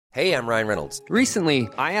Hey, I'm Ryan Reynolds. Recently,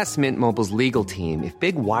 I asked Mint Mobile's legal team if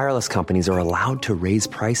big wireless companies are allowed to raise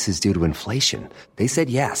prices due to inflation. They said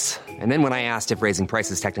yes. And then when I asked if raising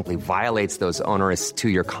prices technically violates those onerous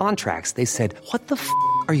two-year contracts, they said, "What the f***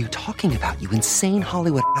 are you talking about, you insane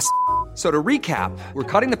Hollywood ass?" So to recap, we're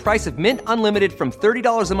cutting the price of Mint Unlimited from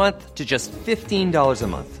 $30 a month to just $15 a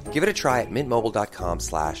month. Give it a try at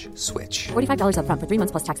mintmobile.com/switch. $45 up front for 3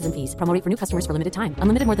 months plus taxes and fees. Promo rate for new customers for limited time.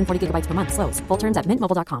 Unlimited more than 40 gigabytes per month. Slows full terms at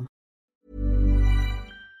mintmobile.com.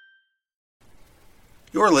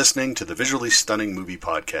 You're listening to the Visually Stunning Movie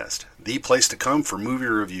Podcast, the place to come for movie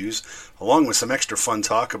reviews, along with some extra fun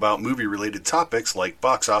talk about movie-related topics like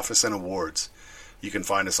box office and awards. You can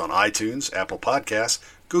find us on iTunes, Apple Podcasts,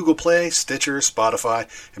 Google Play, Stitcher, Spotify,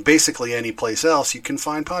 and basically any place else you can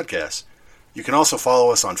find podcasts. You can also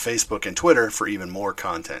follow us on Facebook and Twitter for even more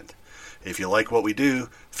content. If you like what we do,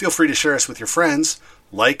 feel free to share us with your friends,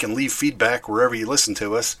 like and leave feedback wherever you listen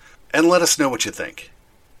to us, and let us know what you think.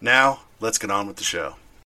 Now, let's get on with the show.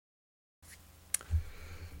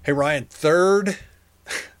 Hey Ryan, third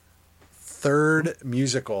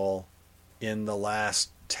musical in the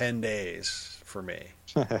last 10 days for me.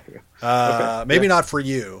 Maybe not for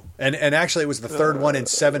you. And actually it was the third one in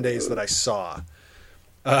 7 days that I saw.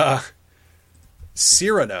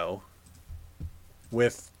 Cyrano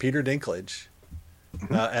with Peter Dinklage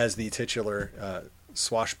as the titular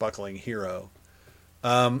swashbuckling hero.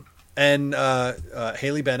 And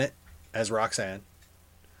Haley Bennett as Roxanne.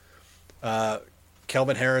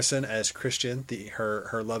 Kelvin Harrison as Christian,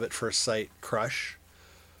 her love at first sight crush.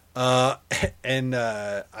 And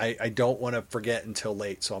I don't want to forget until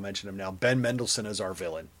late, so I'll mention him now. Ben Mendelsohn is our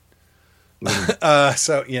villain.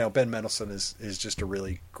 So, Ben Mendelsohn is just a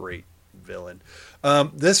really great villain.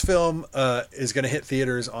 This film is going to hit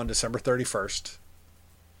theaters on December 31st.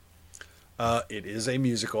 It is a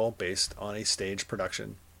musical based on a stage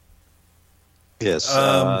production. Yes.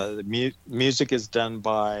 The music is done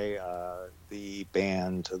by the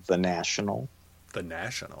band The National. The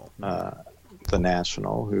National? The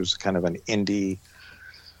National, who's kind of an indie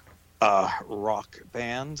rock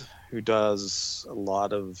band who does a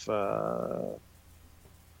lot of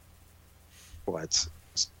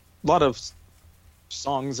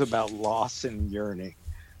songs about loss and yearning.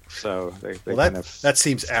 So they that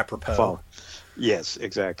seems apropos. Follow. Yes,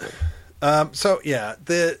 exactly. Okay,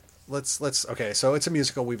 so it's a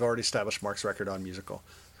musical. We've already established Mark's record on musical.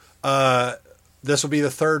 This will be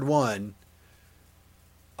the third one.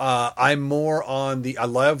 I'm more on I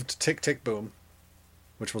loved Tick, Tick, Boom,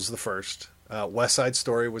 which was the first. West Side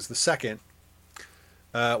Story was the second,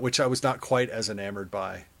 which I was not quite as enamored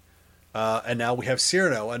by. And now we have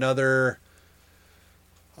Cyrano, another,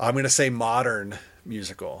 I'm going to say modern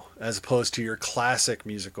musical, as opposed to your classic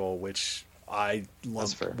musical, which I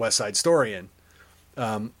love West Side Story in.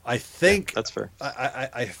 I think that's fair.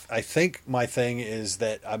 I think my thing is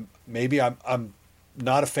that I'm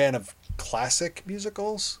not a fan of classic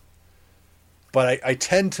musicals, but I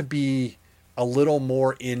tend to be a little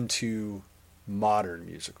more into modern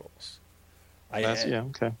musicals.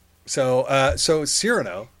 Okay. So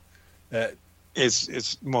Cyrano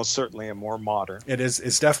is most certainly a more modern.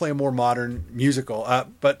 It's definitely a more modern musical,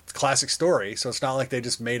 but classic story. So it's not like they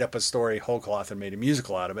just made up a story whole cloth and made a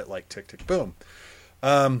musical out of it, like Tick, Tick, Boom.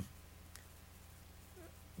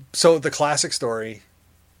 So the classic story,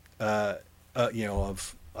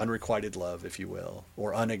 of unrequited love, if you will,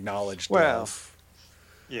 or unacknowledged love.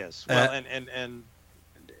 Yes. Well, and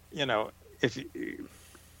if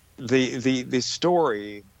the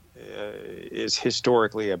story is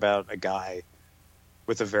historically about a guy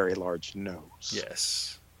with a very large nose.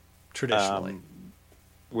 Yes. Traditionally.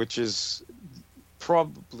 Which is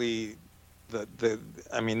probably so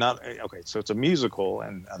it's a musical,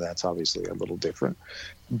 and that's obviously a little different,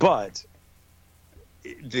 but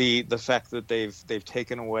the fact that they've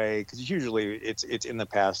taken away, because usually it's in the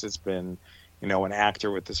past it's been an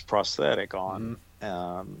actor with this prosthetic on,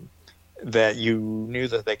 that you knew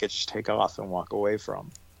that they could just take off and walk away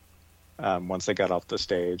from once they got off the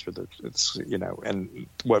stage, and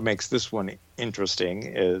what makes this one interesting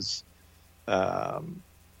is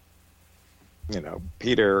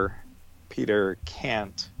Peter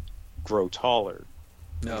can't grow taller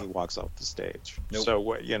when he walks off the stage. Nope.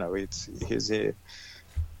 So it's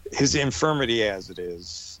his infirmity as it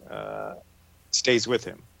is stays with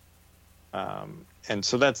him, and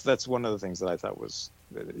so that's one of the things that I thought was,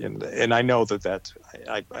 and I know that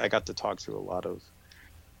I got to talk to a lot of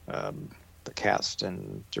the cast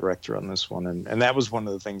and director on this one, and that was one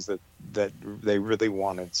of the things that they really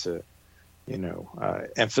wanted to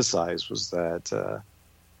emphasize, was that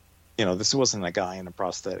this wasn't a guy in a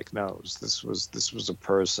prosthetic nose. This was a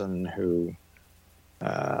person who,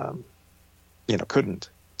 couldn't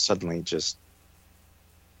suddenly just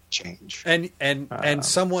change. And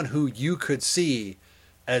someone who you could see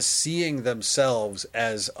as seeing themselves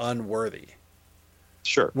as unworthy.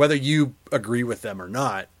 Sure. Whether you agree with them or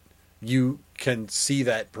not, you can see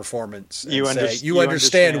that performance and you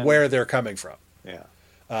understand where they're coming from. Yeah.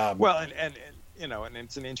 Well, and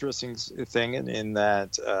it's an interesting thing in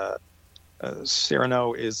that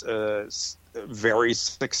Cyrano is very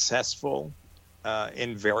successful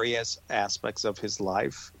in various aspects of his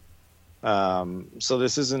life. So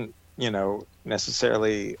this isn't,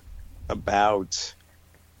 necessarily about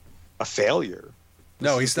a failure.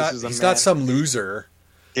 No, he's not. He's not some loser.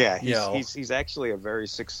 Yeah, he's actually a very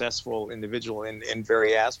successful individual in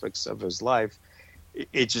very aspects of his life.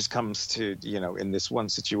 It just comes to in this one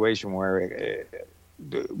situation where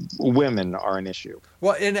women are an issue.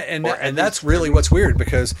 Well, and that's really what's weird,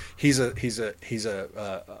 because he's a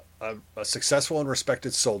successful and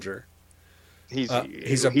respected soldier. He's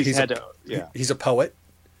a poet.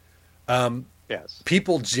 Yes.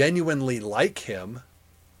 People genuinely like him,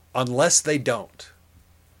 unless they don't.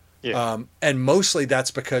 Yeah. And mostly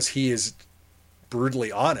that's because he is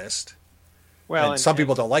brutally honest. Well, and some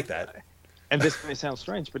people don't like that. And this may sound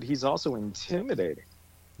strange, but he's also intimidating.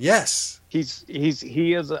 Yes. He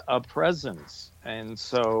is a presence, and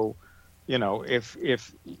so if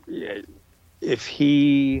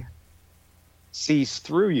he sees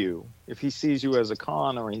through you, if he sees you as a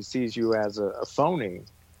con, or he sees you as a phony,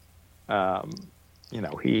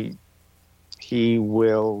 he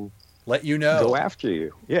will let you know, go after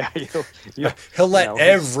you. Yeah, he'll let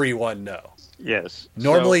everyone know. Yes,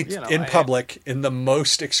 normally in public, in the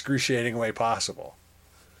most excruciating way possible.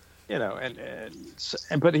 But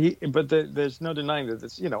there's no denying that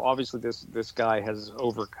this. Obviously this guy has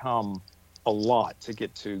overcome a lot to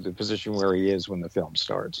get to the position where he is when the film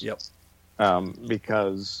starts. Yep.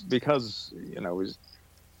 Because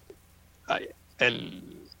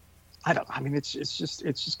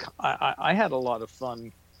I had a lot of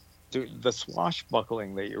fun doing the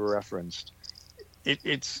swashbuckling that you referenced.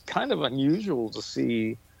 It's kind of unusual to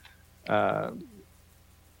see.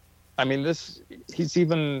 He's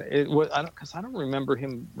even because I don't remember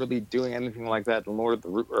him really doing anything like that in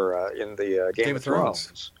in the Game of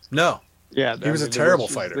Thrones. No. Yeah, he was a terrible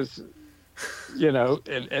fighter.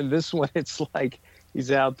 And this one, it's like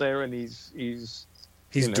he's out there and he's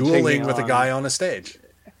dueling with a guy on a stage,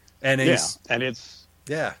 and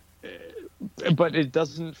but it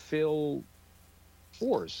doesn't feel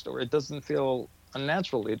forced, or it doesn't feel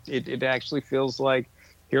unnatural. It actually feels like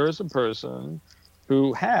here is a person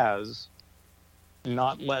who has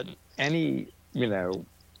not let any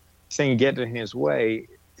thing get in his way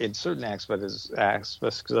in certain aspects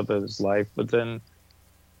of his life, but then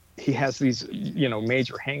he has these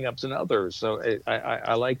major hang-ups in others. So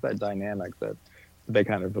I like that dynamic that they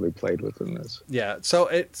kind of really played with in this. Yeah. So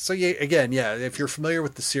if you're familiar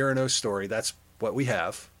with the Cyrano story, that's what we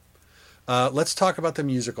have. Let's talk about the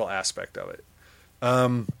musical aspect of it.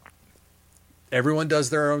 Everyone does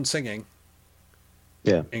their own singing.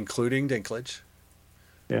 Yeah. Including Dinklage.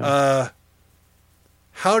 Yeah.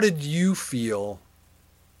 How did you feel?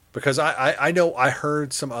 Because I know I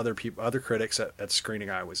heard some other critics at screening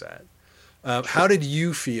I was at. How did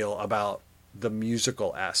you feel about the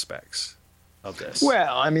musical aspects of this?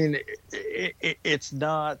 Well, I mean, it's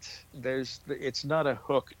not a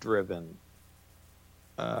hook driven.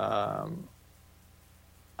 I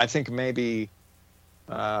think maybe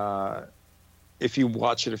if you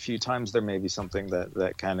watch it a few times, there may be something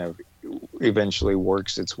that kind of eventually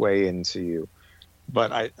works its way into you.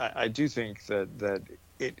 But I do think that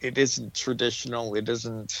it isn't traditional. It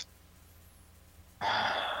isn't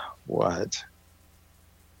what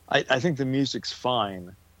I think the music's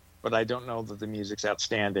fine, but I don't know that the music's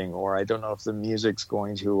outstanding, or I don't know if the music's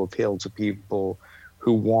going to appeal to people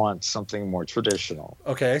who want something more traditional.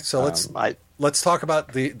 Okay, so let's talk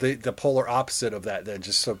about the polar opposite of that then,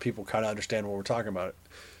 just so people kind of understand what we're talking about.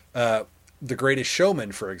 The Greatest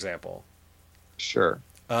Showman, for example. Sure.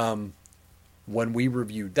 When we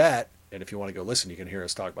reviewed that, and if you want to go listen, you can hear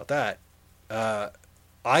us talk about that.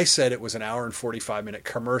 I said it was an hour and 45-minute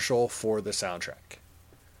commercial for the soundtrack.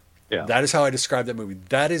 Yeah. That is how I described that movie.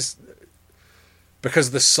 That is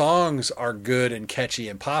because the songs are good and catchy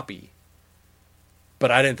and poppy,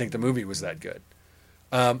 but I didn't think the movie was that good.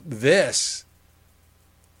 One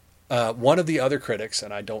of the other critics,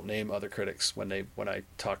 and I don't name other critics when I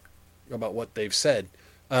talk about what they've said,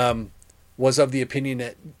 was of the opinion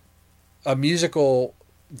that a musical,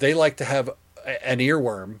 they like to have an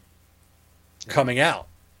earworm coming out.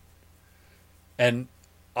 And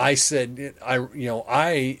I said,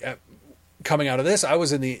 coming out of this, I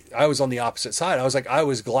was on the opposite side. I was like, I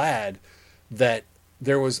was glad that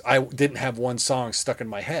I didn't have one song stuck in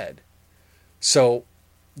my head. So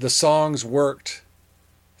the songs worked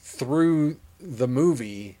through the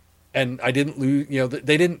movie, and I didn't lose,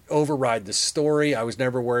 they didn't override the story. I was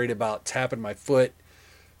never worried about tapping my foot.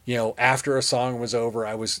 After a song was over,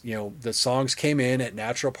 I was, the songs came in at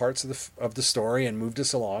natural parts of the story and moved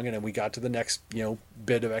us along, and then we got to the next,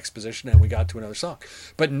 bit of exposition, and we got to another song.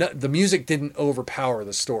 But the music didn't overpower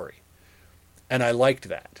the story, and I liked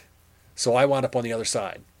that. So I wound up on the other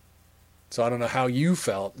side. So I don't know how you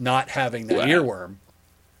felt not having that earworm.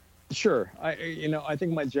 Sure, I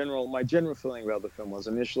think my general feeling about the film was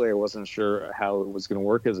initially I wasn't sure how it was going to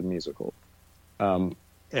work as a musical. And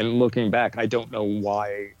looking back, I don't know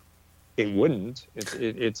why it wouldn't.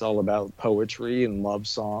 It's all about poetry and love,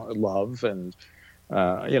 and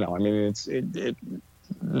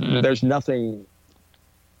there's nothing,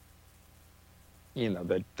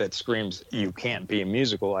 that screams you can't be a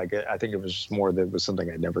musical. I think it was just more that it was something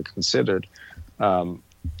I'd never considered, and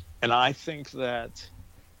I think that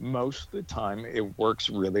most of the time it works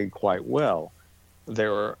really quite well.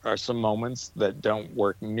 There are some moments that don't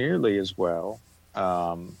work nearly as well.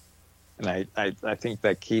 And I think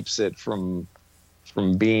that keeps it from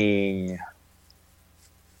being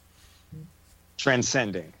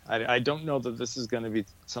transcending. I don't know that this is going to be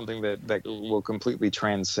something that will completely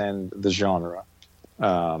transcend the genre.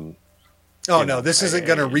 This isn't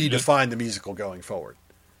going to redefine the musical going forward.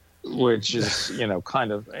 Which is,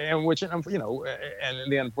 kind of, and which, and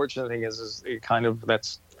the unfortunate thing is it kind of,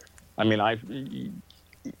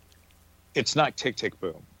 it's not Tick, Tick,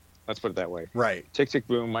 Boom. Let's put it that way. Right. Tick, Tick,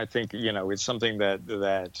 Boom, I think, it's something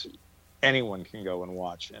that anyone can go and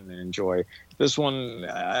watch and enjoy. This one,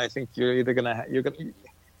 I think I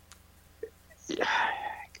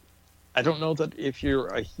don't know that if you're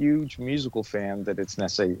a huge musical fan that it's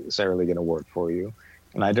necessarily going to work for you.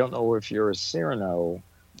 And I don't know if you're a Cyrano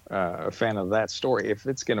a fan of that story, if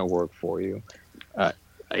it's going to work for you.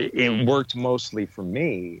 It worked mostly for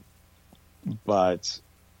me, but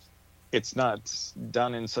it's not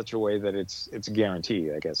done in such a way that it's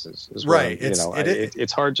guaranteed, I guess, is right.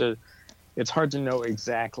 It's hard to know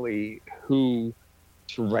exactly who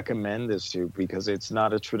to recommend this to, because it's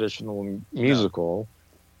not a traditional musical,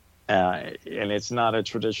 and it's not a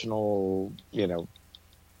traditional,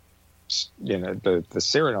 the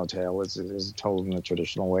Cyrano tale is told in the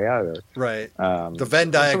traditional way either. Right. The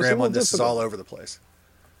Venn diagram on this is all over the place.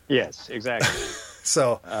 Yes, exactly.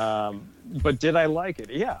 So, but did I like it?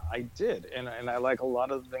 Yeah, I did, and I like a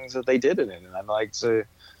lot of the things that they did in it, and I liked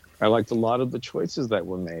a lot of the choices that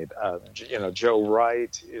were made. Joe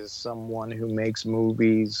Wright is someone who makes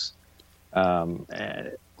movies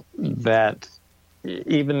that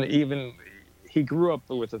even he grew up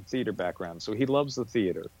with a theater background, so he loves the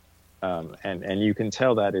theater. And you can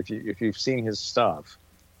tell that if you've seen his stuff.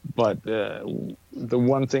 But the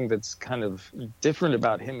one thing that's kind of different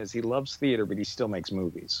about him is he loves theater, but he still makes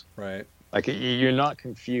movies. Right. Like, you're not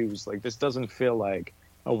confused. Like, this doesn't feel like,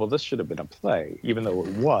 oh, well, this should have been a play, even though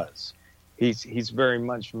it was. He's very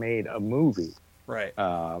much made a movie. Right.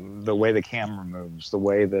 The way the camera moves, the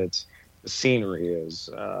way that the scenery is.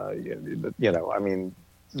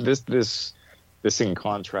 This in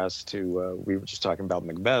contrast to, we were just talking about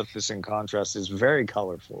Macbeth, this in contrast is very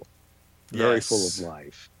colorful, very full of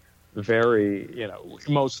life, very,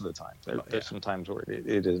 most of the time. There's some times where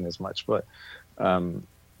it isn't as much, but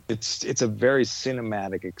it's a very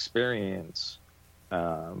cinematic experience,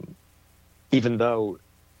 even though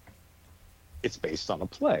it's based on a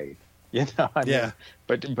play.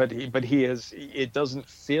 But he is, it doesn't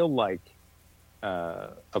feel like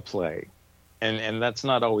a play. And that's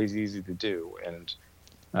not always easy to do. And,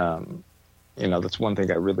 that's one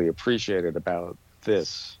thing I really appreciated about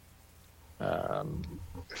this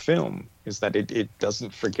film, is that it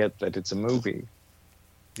doesn't forget that it's a movie.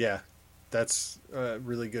 Yeah, that's a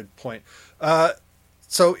really good point. There's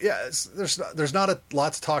not a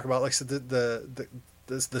lot to talk about. Like I said,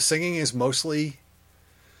 the singing is mostly,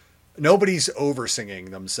 nobody's over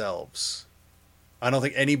singing themselves. I don't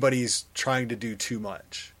think anybody's trying to do too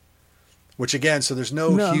much. Which again, so there's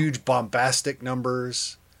no huge bombastic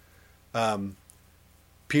numbers.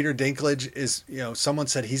 Peter Dinklage is, someone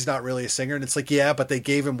said he's not really a singer, and it's like, yeah, but they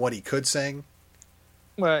gave him what he could sing.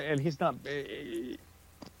 Well, and he's not,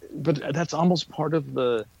 but that's almost part of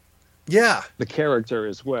the character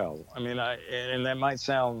as well. I mean, and that might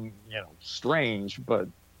sound, strange, but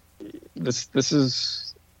this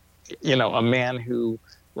is, a man who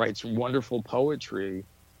writes wonderful poetry,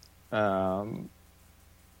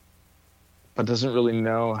 but but doesn't really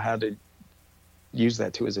know how to use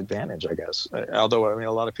that to his advantage, I guess. Although, I mean,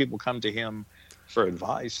 a lot of people come to him for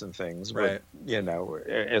advice and things, but, Right. you know,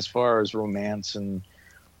 as far as romance and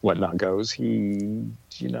whatnot goes, he's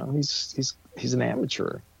an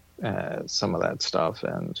amateur at some of that stuff.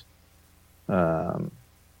 And, I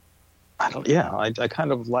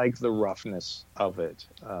kind of like the roughness of it.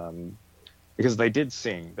 Because they did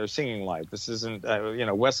sing. They're singing live. This isn't,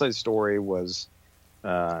 West Side Story was,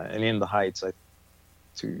 and In the Heights,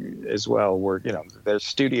 as well, were, they're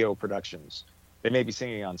studio productions. They may be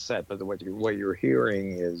singing on set, but what you're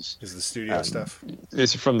hearing is the studio stuff.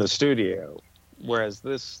 It's from the studio, whereas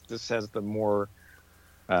this has the more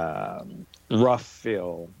rough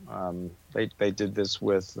feel. They did this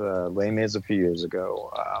with Les Mis a few years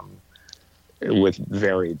ago, with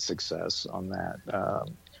varied success on that.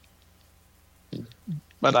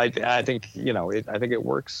 But I think I think it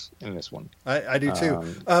works in this one. I do too.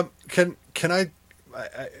 Can I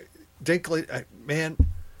Dinklage, man?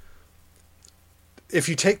 If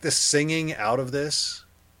you take the singing out of this,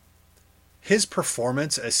 his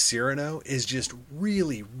performance as Cyrano is just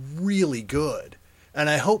really, really good, and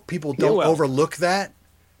I hope people don't overlook that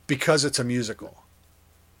because it's a musical.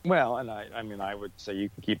 Well, and I would say you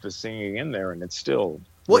can keep the singing in there, and it's still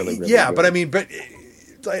really good. But I mean,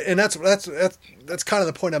 and that's kind of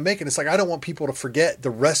the point I'm making. It's like I don't want people to forget the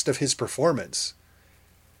rest of his performance,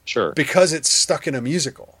 sure, because it's stuck in a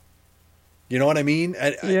musical. You know what I mean?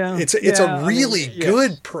 It's a really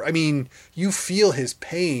good. I mean, you feel his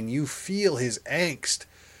pain, you feel his angst,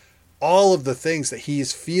 all of the things that he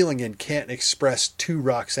is feeling and can't express to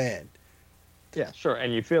Roxanne. Yeah, sure,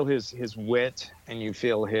 and you feel his wit, and you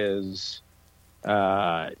feel his,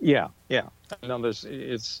 No,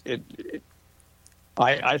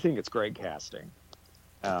 I think it's great casting.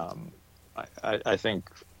 I think,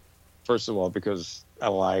 first of all, because I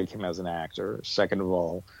like him as an actor. Second of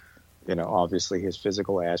all, obviously his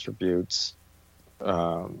physical attributes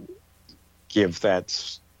give an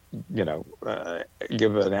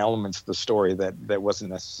element to the story that wasn't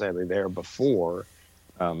necessarily there before,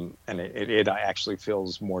 and it actually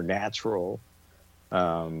feels more natural,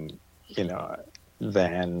 than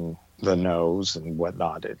the nose and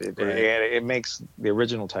whatnot. It makes the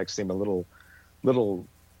original text seem a little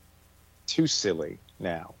too silly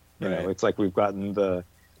now. It's like we've gotten the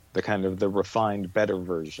kind of the refined, better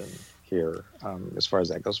version here, as far as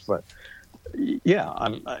that goes. But yeah,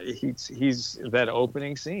 he's that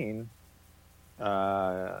opening scene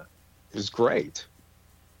is great.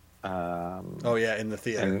 In the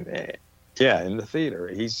theater. In the theater,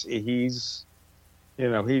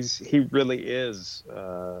 he really is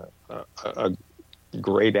a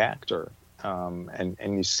great actor, and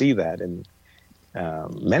you see that in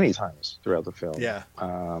many times throughout the film. Yeah.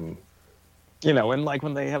 And like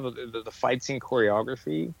when they have the fight scene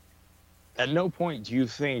choreography, at no point do you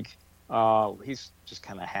think he's just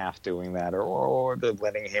kind of half doing that, or they're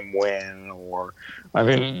letting him win, or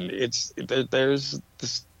there's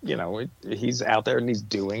this, he's out there and he's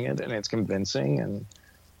doing it, and it's convincing, and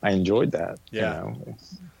I enjoyed that. Yeah.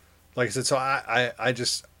 Like I said, so I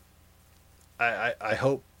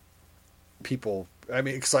hope people. I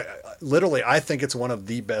mean, it's like literally, I think it's one of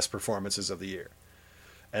the best performances of the year.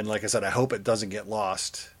 And like I said, I hope it doesn't get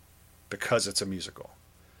lost because it's a musical,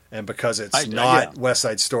 and because it's not West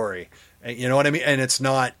Side Story. And you know what I mean? And it's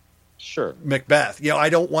not Macbeth. I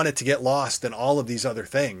don't want it to get lost in all of these other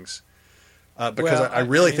things, because I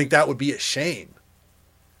really think that would be a shame.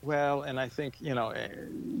 Well, and I think,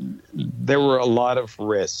 there were a lot of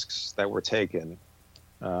risks that were taken,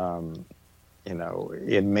 in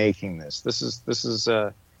making this. This is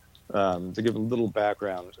to give a little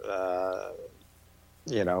background.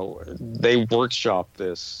 They workshopped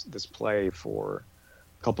this play for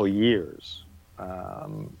a couple of years.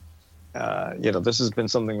 This has been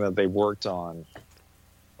something that they worked on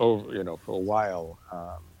over, for a while.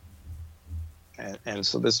 And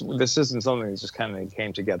so this isn't something that just kind of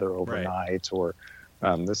came together overnight, or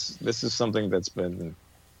this is something that's been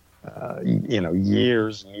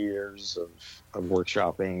years and years of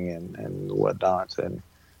workshopping and whatnot, and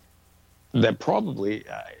that probably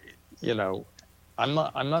I'm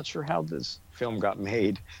not sure how this film got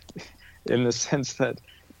made, in the sense that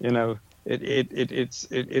it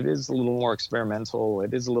is a little more experimental,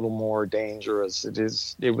 it is a little more dangerous,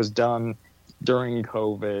 it was done during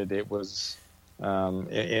COVID, it was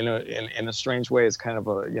in a strange way, it's kind of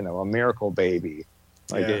a miracle baby.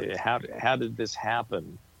 Like, how did this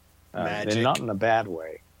happen? And not in a bad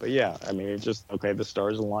way, but it just, the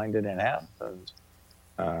stars aligned and it happened.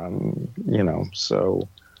 So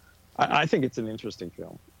I think it's an interesting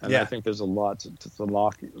film. And I think there's a lot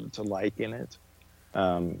to like in it.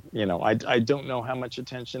 I don't know how much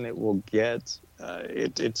attention it will get.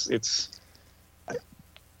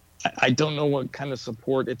 I don't know what kind of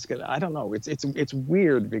support it's gonna. I don't know. It's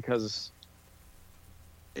weird because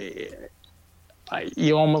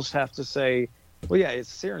you almost have to say, well, yeah, it's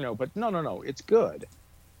Cyrano, but no, it's good.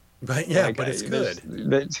 But yeah, but it's good.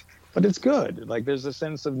 But it's good. Like there's a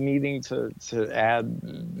sense of needing to add,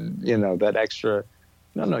 that extra.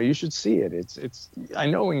 No, you should see it. It's. I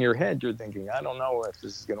know in your head you're thinking, I don't know if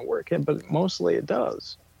this is going to work, but mostly it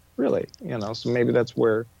does. Really, So maybe that's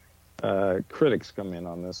where critics come in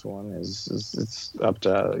on this one. Is it's up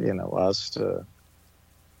to us to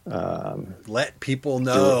let people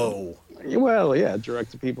know.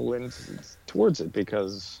 Direct the people in towards it,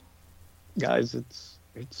 because, guys,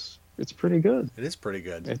 it's pretty good. It is pretty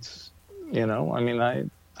good. It's I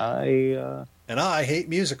and I hate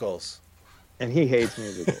musicals. And he hates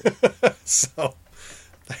musicals. So,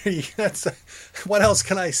 that's what else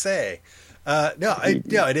can I say?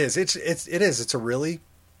 It is. It is. It's a really.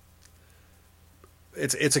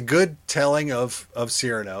 It's a good telling of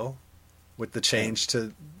Cyrano, with the change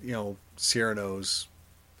to Cyrano's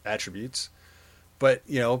attributes, but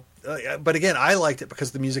again, I liked it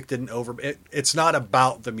because the music didn't it's not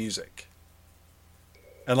about the music.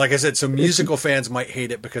 And like I said, so musical fans might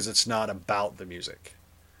hate it because it's not about the music.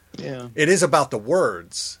 Yeah, it is about the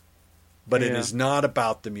words, but it is not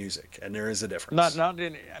about the music, and there is a difference. Not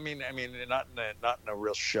in a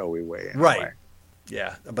real showy way. Right.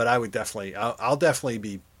 Yeah, but I would definitely, I'll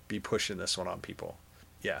definitely be pushing this one on people.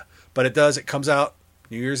 Yeah, but it comes out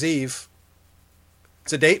New Year's Eve.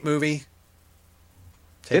 It's a date movie.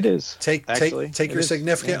 It is. Take your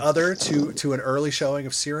significant other to an early showing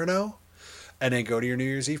of Cyrano, and then go to your New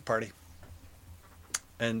Year's Eve party.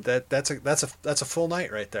 And that's a full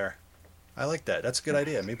night right there. I like that. That's a good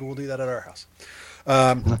idea. Maybe we'll do that at our house.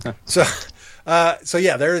 So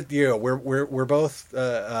yeah, there we're both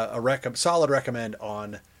a solid recommend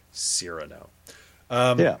on Cyrano.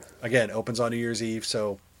 Again, opens on New Year's Eve,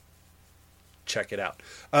 so check it out.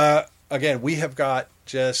 Again, we have got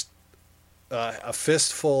just a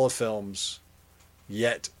fistful of films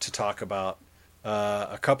yet to talk about.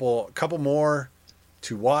 A couple more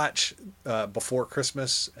to watch before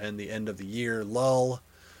Christmas and the end of the year lull,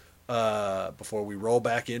 before we roll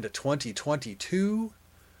back into 2022.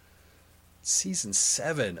 Season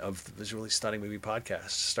 7 of the Visually Stunning Movie Podcast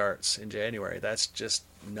starts in January. That's just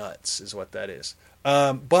nuts, is what that is.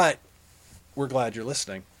 But we're glad you're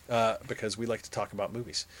listening, because we like to talk about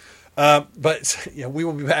movies. But we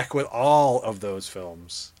will be back with all of those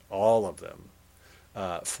films, all of them,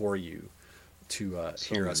 for you to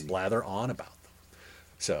hear us blather on about them.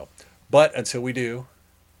 So, but until we do,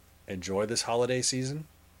 enjoy this holiday season.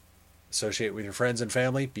 Associate with your friends and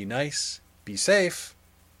family. Be nice. Be safe.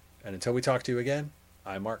 And until we talk to you again,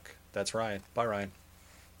 I'm Mark. That's Ryan. Bye, Ryan.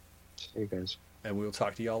 See you guys. And we will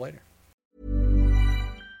talk to you all later.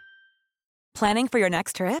 Planning for your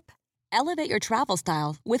next trip? Elevate your travel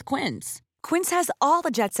style with Quince. Quince has all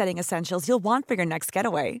the jet-setting essentials you'll want for your next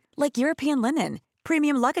getaway, like European linen,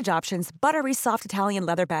 premium luggage options, buttery soft Italian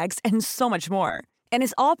leather bags, and so much more. And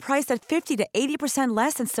is all priced at 50 to 80%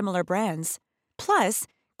 less than similar brands. Plus,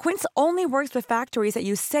 Quince only works with factories that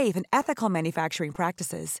use safe and ethical manufacturing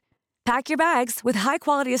practices. Pack your bags with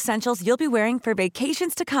high-quality essentials you'll be wearing for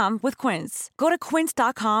vacations to come with Quince. Go to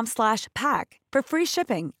quince.com/pack for free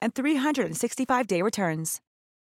shipping and 365-day returns.